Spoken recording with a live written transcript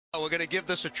We're going to give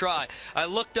this a try. I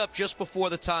looked up just before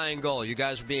the tying goal. You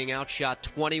guys are being outshot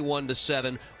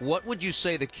 21-7. What would you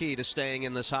say the key to staying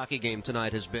in this hockey game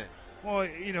tonight has been? Well,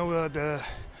 the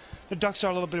Ducks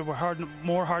are a little bit of a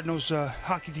more hard-nosed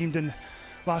hockey team than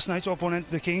last night's opponent,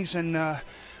 the Kings, and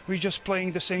we're just playing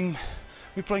at the same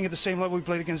level we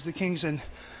played against the Kings. And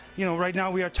right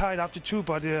now we are tied after two,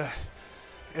 but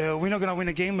we're not going to win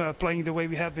a game playing the way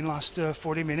we have been last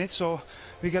 40 minutes. So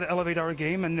we got to elevate our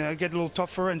game and get a little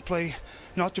tougher and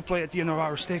not to play at the end of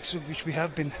our stakes, which we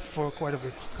have been for quite a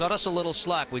bit. Cut us a little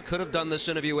slack. We could have done this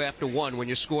interview after one when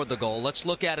you scored the goal. Let's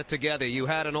look at it together. You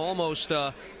had an almost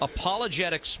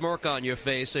apologetic smirk on your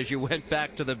face as you went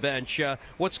back to the bench.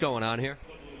 What's going on here?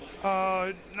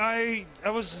 I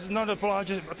was not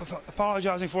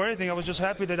apologizing for anything. I was just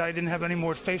happy that I didn't have any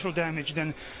more facial damage.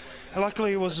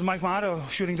 Luckily, it was Mike Mato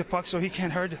shooting the puck, so he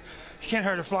can't hurt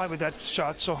a fly with that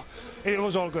shot. So it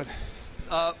was all good.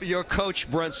 Your coach,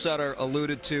 Brent Sutter,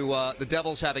 alluded to the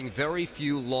Devils having very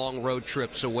few long road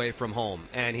trips away from home.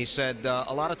 And he said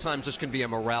a lot of times this can be a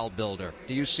morale builder.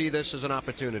 Do you see this as an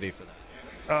opportunity for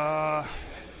that?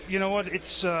 You know what?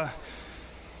 That's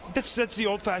the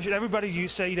old-fashioned. Everybody you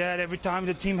say that every time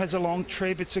the team has a long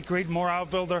trip. It's a great morale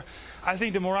builder. I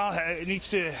think the morale needs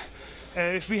to.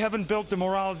 If we haven't built the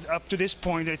morale up to this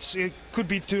point, it could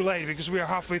be too late because we are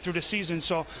halfway through the season.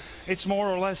 So it's more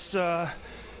or less the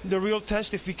real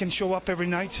test if we can show up every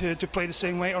night to play the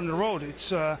same way on the road.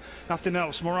 It's nothing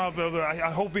else. Morale builder.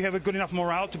 I hope we have a good enough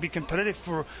morale to be competitive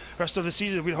for the rest of the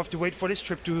season. We don't have to wait for this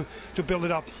trip to build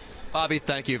it up. Bobby,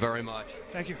 thank you very much.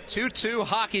 Thank you. 2-2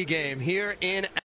 hockey game here in